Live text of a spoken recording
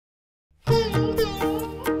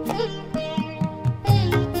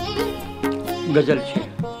ગઝલ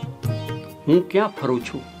છે. હું ક્યાં ફરું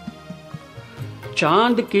છું?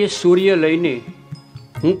 ચાંદ કે સૂર્ય લઈને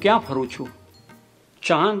હું ક્યાં ફરું છું?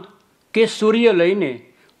 ચાંદ કે સૂર્ય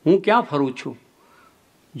લઈને હું ક્યાં ફરું છું?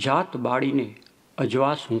 જાત બાળીને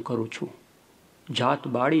અજવાસ હું કરું છું. જાત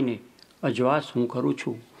બાળીને અજવાસ હું કરું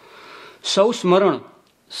છું. સૌ સ્મરણ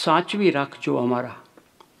સાચવી રાખજો અમારા.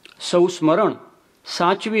 સૌ સ્મરણ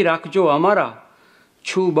સાચવી રાખજો અમારા.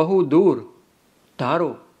 છું બહુ દૂર,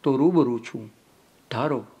 ધારો તો રૂબરૂ છું.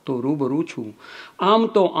 ધારો તો રૂબરૂ છું. આમ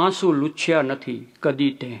તો આંસુ લૂછ્યા નથી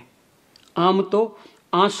કદી તે. આમ તો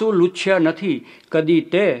આંસુ લૂછ્યા નથી કદી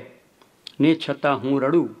તે. ને છતાં હું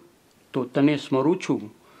રડું તો તને સ્મરું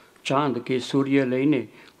છું. ચાંદ કે સૂર્ય લઈને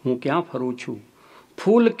હું ક્યાં ફરું છું?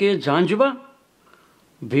 ફૂલ કે ઝાંઝવા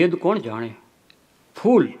ભેદ કોણ જાણે?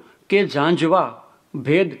 ફૂલ કે ઝાંઝવા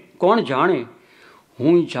ભેદ કોણ જાણે?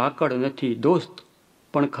 હું ઝાકળ નથી દોસ્ત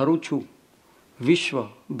પણ ખરું છું. વિશ્વ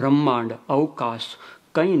બ્રહ્માંડ અવકાશ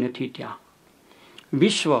કંઈ નથી ત્યાં.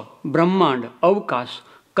 વિશ્વ બ્રહ્માંડ અવકાશ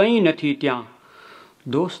કંઈ નથી ત્યાં.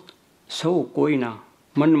 દોસ્ત સૌ કોઈના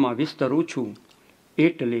મનમાં વિસ્તરું છું.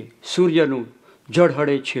 એટલે સૂર્યનું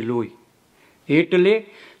ઝળહળે છે લોહી. એટલે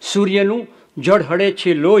સૂર્યનું ઝળહળે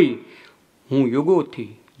છે લોહી. હું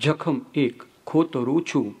યુગોથી જખમ એક ખોતરું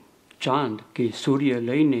છું. ચાંદ કે સૂર્ય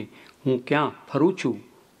લઈને હું ક્યાં ફરું છું?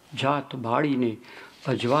 જાત બાળીને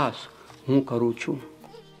અજવાસ હું કરું છું.